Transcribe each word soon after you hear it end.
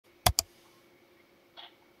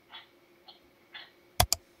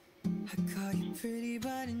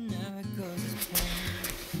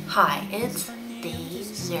Hi, it's day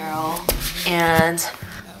 0 and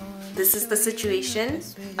this is the situation.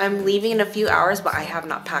 I'm leaving in a few hours, but I have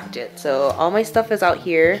not packed it. So all my stuff is out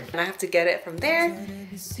here and I have to get it from there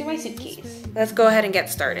to my suitcase. Let's go ahead and get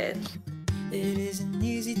started. It isn't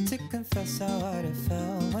easy to confess how hard I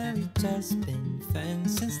felt when we've just been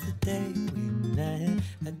friends since the day we met.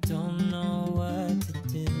 I don't know what to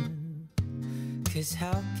do, 'cause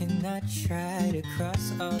how can I try to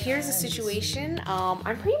cross all. Here's the situation.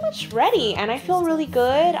 I'm pretty much ready and I feel really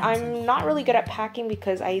good. I'm not really good at packing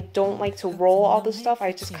because I don't like to roll all the stuff.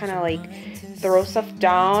 I just kind of like throw stuff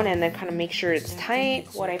down and then kind of make sure it's tight.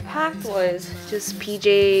 What I packed was just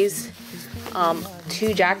PJs,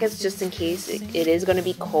 2 jackets just in case it is going to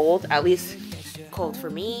be cold, at least cold for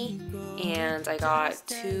me, and I got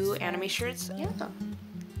 2 anime shirts. Yeah, let's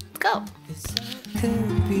go.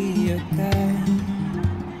 Could be your guy.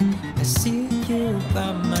 I see you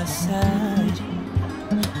by my side,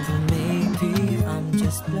 but maybe I'm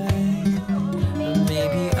just blind, or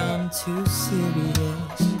maybe I'm too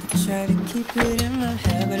serious. Try to keep it in my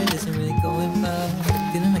head, but it isn't really going well.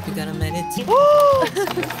 Feeling like we gotta meditate.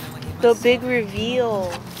 The big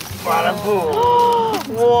reveal. Whoa!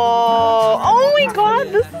 Oh my god,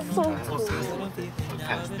 this is so cool.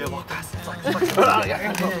 I'm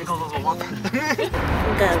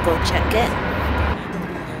gonna go check it.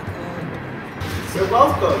 You're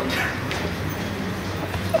welcome.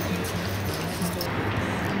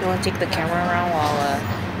 You wanna take the camera around while I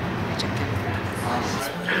check it?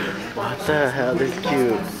 What the hell? This is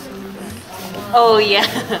cute. Oh yeah.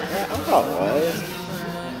 Oh, what?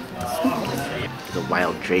 There's a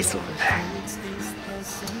wild Drace over there.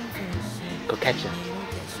 Go catch him.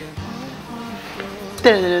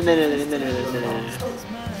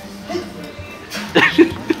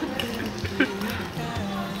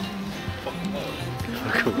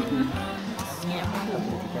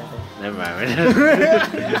 Never mind.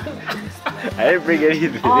 I didn't bring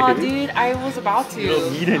anything. Oh, dude, I was about to. You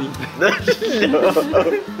don't need anything. No.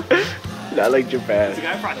 Not like Japan.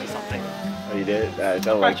 I brought you something. Oh, you did? I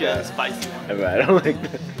don't like that. Spicy one. I don't like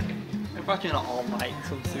that. I brought you an all-night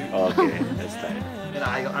swimsuit. Oh, okay, that's tight. And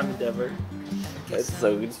I'm Endeavor. That's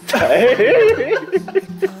so tight.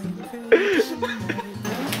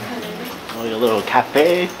 Oh, your little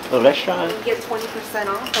cafe, little restaurant. You get 20%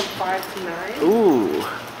 off from 5 to 9. Ooh.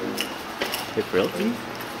 Hip realty?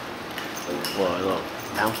 Whoa, a little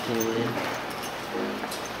bounce table.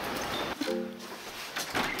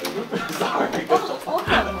 Sorry.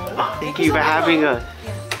 Thank you for having us.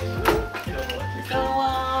 So,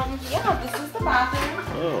 yeah, this is the bathroom.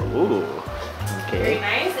 Oh, ooh. Very Okay.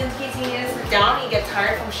 nice. In case you need to sit down and you get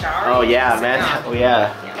tired from showering. Oh, yeah, sit man. down. Oh,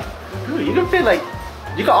 yeah. Ooh, you can fit like,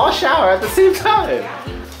 you can all shower at the same time.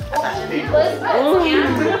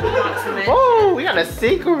 Oh, we got a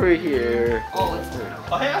sink over here. Oh, it's cool.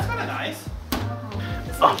 Oh, hey, that's kind of nice.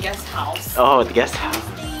 This is the guest house. Oh, the guest house.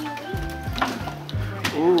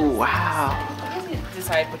 Ooh, wow. You can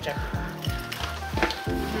decide whichever.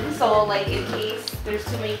 So, like, in case there's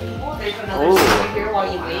too many people, there's another seat here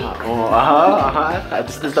while you wait. Oh,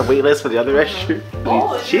 This is the wait list for the other restaurant.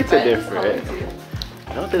 Oh, These sheets are different.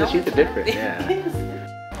 I don't think the sheets are different. Yeah.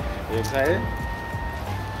 You excited?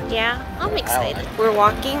 Yeah, I'm excited. We're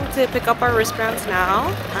walking to pick up our wristbands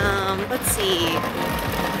now. Let's see.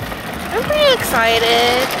 I'm pretty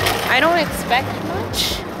excited. I don't expect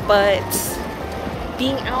much, but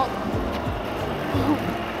being out.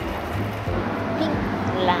 Pink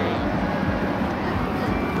line.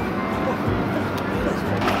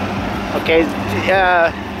 Okay,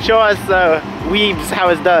 show us weaves how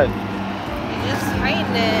it's done. You just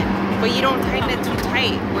tighten it, but you don't tighten it too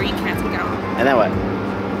tight where you can't take it off. And then what?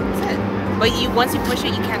 That's it. But once you push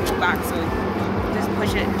it, you can't go back. So just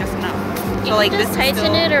push it just enough. So like just this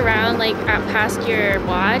tighten it around like past your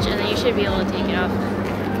watch, and then you should be able to take it off.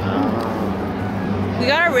 We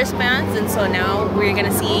got our wristbands, and so now we're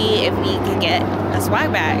gonna see if we can get a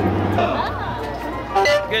swag bag.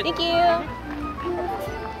 Good. Thank you.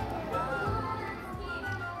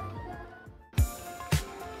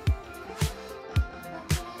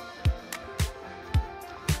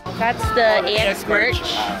 That's the AX merch.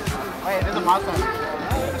 Wait, there's a monster.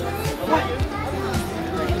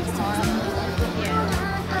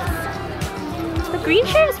 The green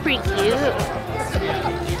shirt is pretty cute.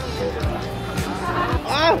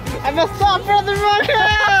 Oh, I'm a stopper on the rocket!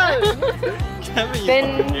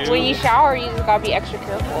 Then when you shower, you just gotta be extra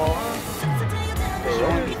careful.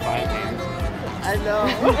 I know.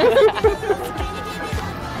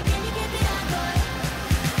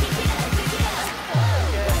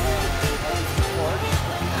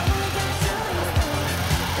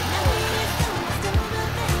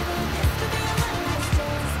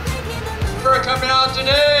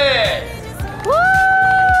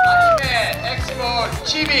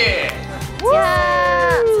 Chibi!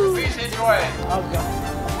 Yeah. Please enjoy. Oh god.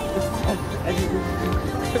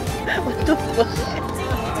 What the fuck?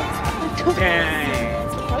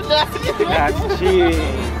 That's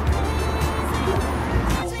cheating.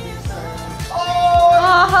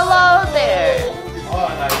 Oh, hello there.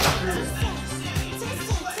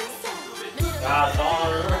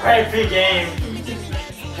 Hey, pre-game.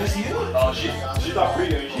 Just you? Oh, she thought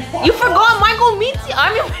pre-game. You forgot Michael meets you.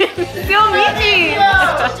 I mean, still meeting.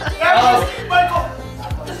 Michael!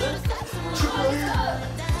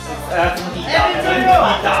 That's when he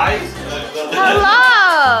dies.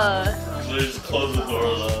 Hello. So they just close the door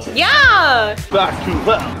though. Yeah. Back to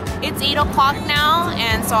left. It's 8 o'clock now,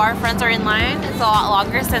 and so our friends are in line. It's a lot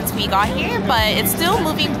longer since we got here, but it's still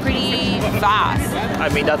moving pretty fast. I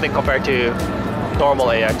mean, nothing compared to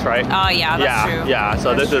normal AX, right? Oh yeah, that's true. Yeah,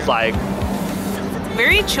 so this is like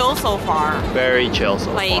Very chill so far. very chill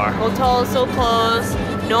so Like, far. hotel is so close,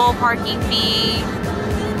 no parking fee,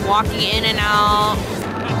 walking in and out.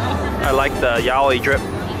 I like the yaoi drip.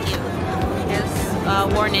 Thank you.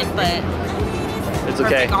 It's worn in, but It's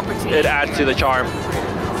okay. Perfect opportunity. It adds to the charm.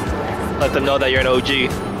 Let them know that you're an OG. I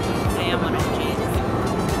am an OG.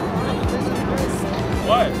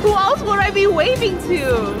 What? Who else would I be waving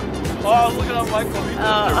to? Oh, I was looking at Michael.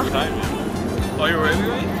 Oh, you were waving at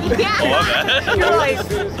me? Yeah. Oh, my bad. You're like,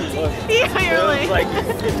 yeah, you're like.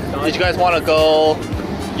 Did you guys want to go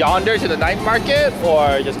yonder to the night market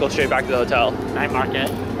or just go straight back to the hotel? Night market.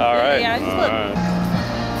 All right. Yeah, just look.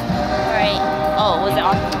 Alright. Oh, was it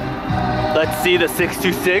awesome? Let's see the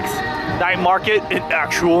 626 night market in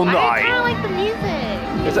actual I night. kind of like the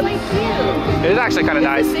music. It's it- like cute. It is actually kind of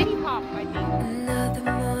nice. It's city pop, I think. Another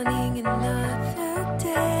morning, another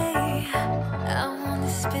day. I wanna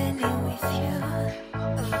spend it with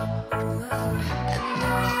you.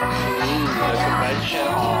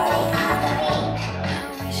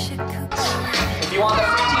 If you want a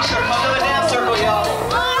free t-shirt, come to the dance circle, y'all.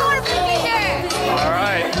 All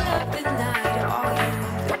right.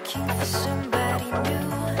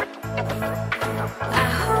 I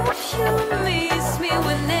hope you miss me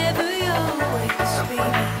whenever you're with me.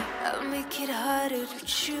 I'll make it harder to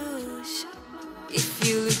choose. If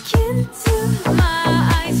you look into my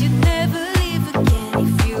eyes, you'd never leave again.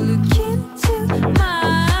 If you look into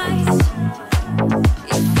my eyes,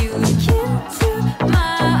 if you look into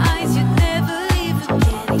my eyes, you'd never leave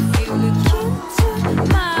again. If you look into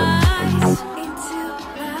my eyes, into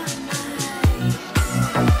my eyes.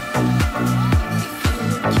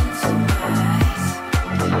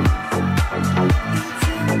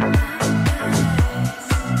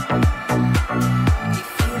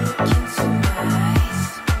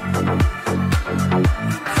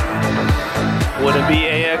 Wouldn't be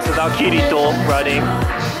AX without Kirito running.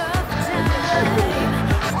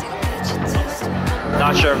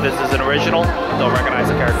 Not sure if this is an original. Don't recognize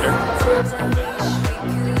the character.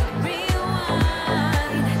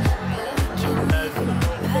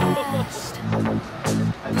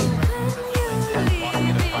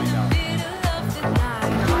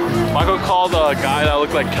 Michael called a guy that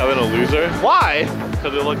looked like Kevin a loser Why?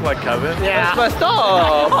 because it looked like Kevin. That's messed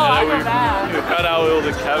up. And then we found out it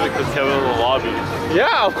was a Kevin because Kevin was in the lobby.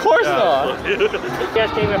 Yeah, of course not. You guys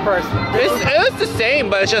came in first. It's the same,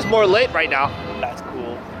 but it's just more late right now. That's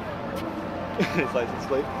cool. His license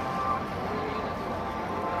plate.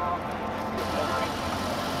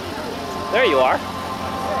 There you are.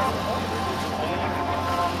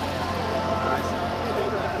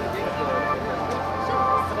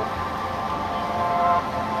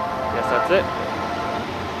 Guess that's it.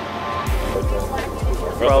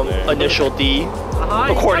 From initial D,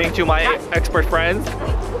 according to my expert friends.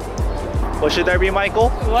 What should there be, Michael?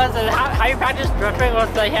 Was how you practice drifting was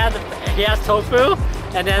he has tofu,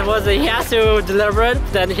 and then he has to deliver it,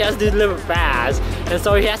 then he has to deliver fast, and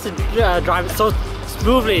so he has to drive it so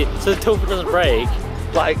smoothly so the tofu doesn't break.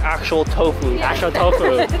 Like actual tofu. Actual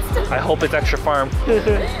tofu. I hope it's extra firm.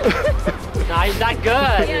 Nah, he's not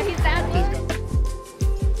good. Yeah, he's that.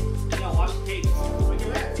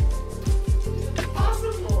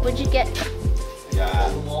 What'd you get?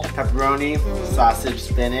 Got pepperoni, sausage,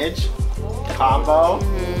 spinach, combo.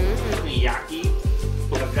 Yaki.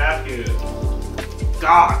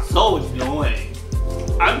 God, so annoying.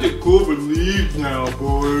 I'm the cool for League now,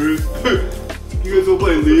 boys. You guys don't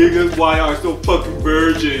play League, that's why I'm so fucking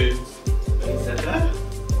virgins. You said that?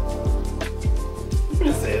 You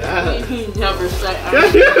didn't say that. He never said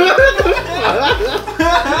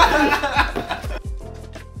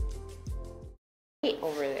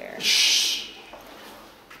over there.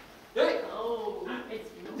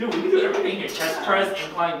 Dude, we can do everything here. Chest press,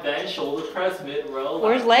 incline bench, shoulder press, mid row.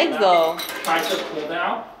 Where's legs though? Tricep pull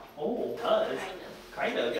down. Oh, does. Kind of.